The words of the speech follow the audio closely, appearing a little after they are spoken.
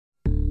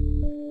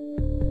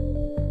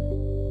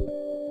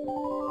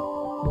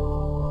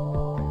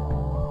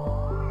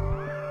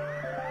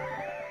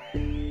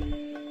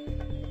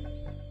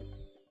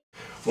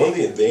One of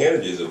the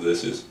advantages of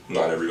this is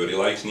not everybody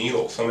likes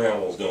needles. Some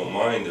animals don't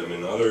mind them,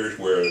 and others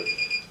where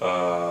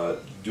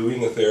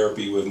doing a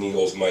therapy with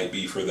needles might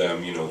be for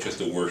them, you know, just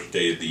the worst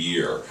day of the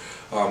year.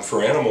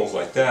 For animals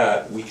like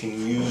that, we can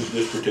use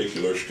this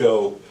particular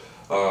scope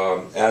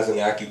as an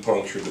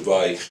acupuncture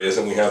device.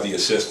 And we have the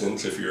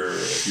assistance, if you're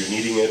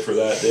needing it for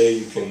that day,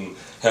 you can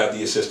have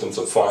the assistance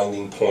of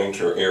finding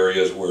points or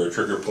areas where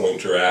trigger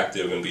points are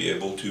active and be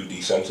able to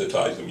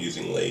desensitize them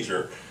using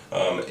laser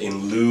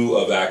in lieu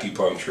of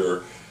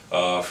acupuncture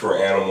for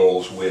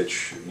animals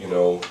which, you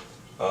know,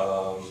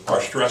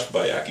 are stressed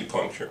by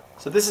acupuncture.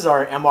 So this is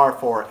our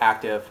MR4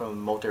 Active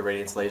from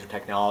Multi-Radiance Laser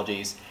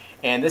Technologies,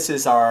 and this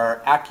is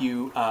our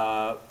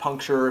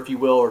acupuncture, if you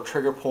will, or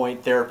trigger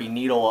point therapy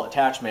needle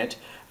attachment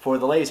for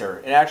the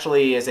laser. It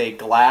actually is a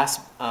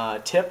glass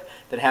tip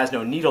that has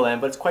no needle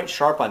end, but it's quite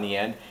sharp on the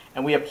end,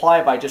 and we apply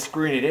it by just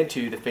screwing it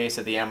into the face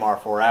of the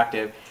MR4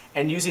 Active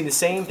and using the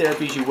same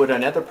therapies you would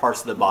on other parts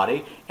of the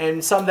body,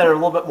 and some that are a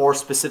little bit more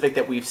specific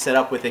that we've set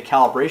up with the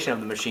calibration of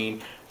the machine,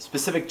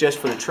 specific just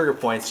for the trigger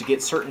points to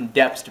get certain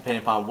depths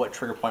depending upon what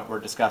trigger point we're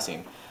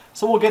discussing.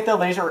 So we'll get the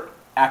laser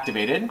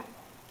activated,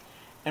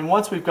 and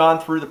once we've gone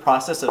through the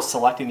process of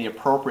selecting the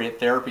appropriate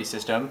therapy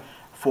system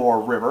for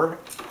River,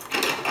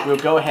 we'll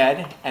go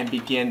ahead and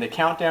begin the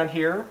countdown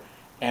here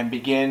and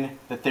begin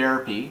the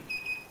therapy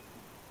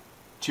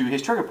to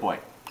his trigger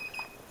point.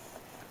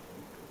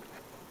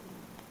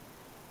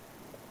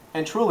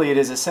 And truly it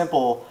is as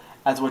simple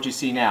as what you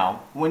see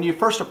now. When you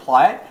first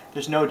apply it,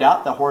 there's no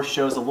doubt the horse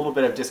shows a little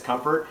bit of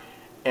discomfort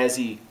as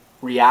he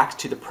reacts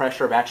to the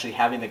pressure of actually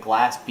having the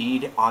glass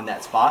bead on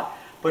that spot.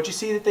 But you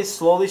see that they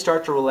slowly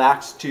start to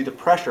relax to the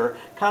pressure,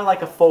 kind of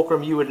like a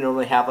fulcrum you would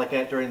normally have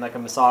during like a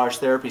massage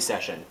therapy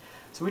session.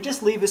 So we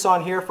just leave this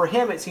on here. For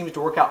him, it seems to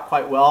work out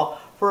quite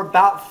well for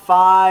about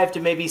 5 to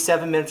maybe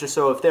 7 minutes or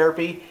so of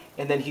therapy,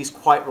 and then he's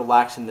quite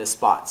relaxed in this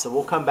spot. So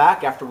we'll come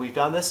back after we've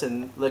done this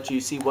and let you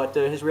see what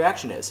his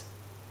reaction is.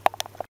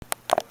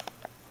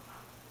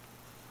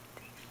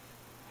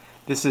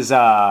 This is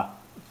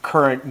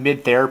current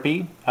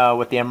mid-therapy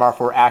with the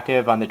MR4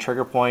 Active on the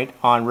trigger point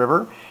on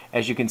River.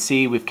 As you can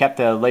see, we've kept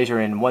the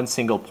laser in one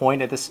single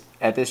point at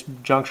this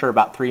juncture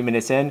about 3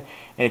 minutes in.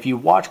 And if you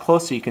watch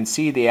closely, you can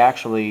see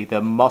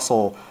the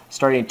muscle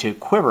starting to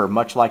quiver,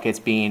 much like it's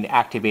being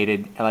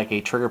activated like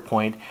a trigger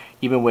point,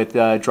 even with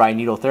dry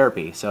needle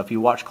therapy. So if you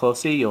watch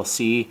closely, you'll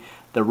see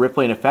the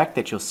rippling effect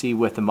that you'll see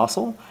with the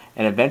muscle.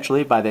 And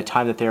eventually, by the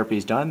time the therapy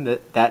is done,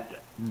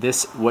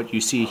 what you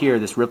see here,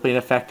 this rippling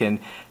effect and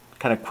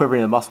kind of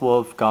quivering the muscle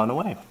will have gone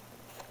away.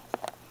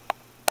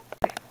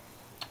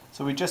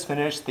 So we just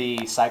finished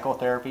the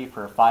psychotherapy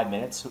for 5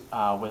 minutes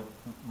with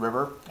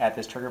River at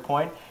this trigger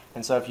point.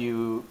 And so if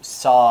you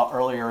saw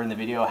earlier in the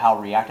video how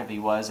reactive he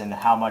was and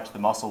how much the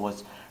muscle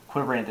was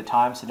quivering at the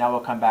time, so now we'll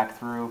come back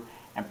through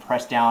and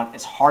press down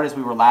as hard as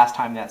we were last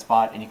time in that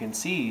spot, and you can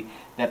see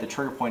that the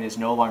trigger point is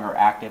no longer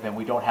active and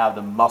we don't have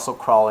the muscle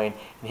crawling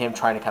and him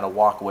trying to kind of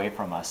walk away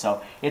from us.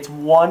 So it's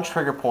one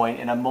trigger point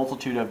in a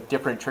multitude of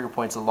different trigger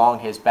points along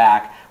his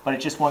back, but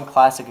it's just one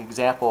classic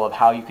example of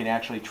how you can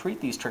actually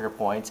treat these trigger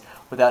points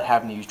without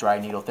having to use dry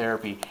needle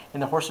therapy,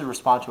 and the horses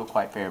respond to it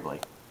quite favorably.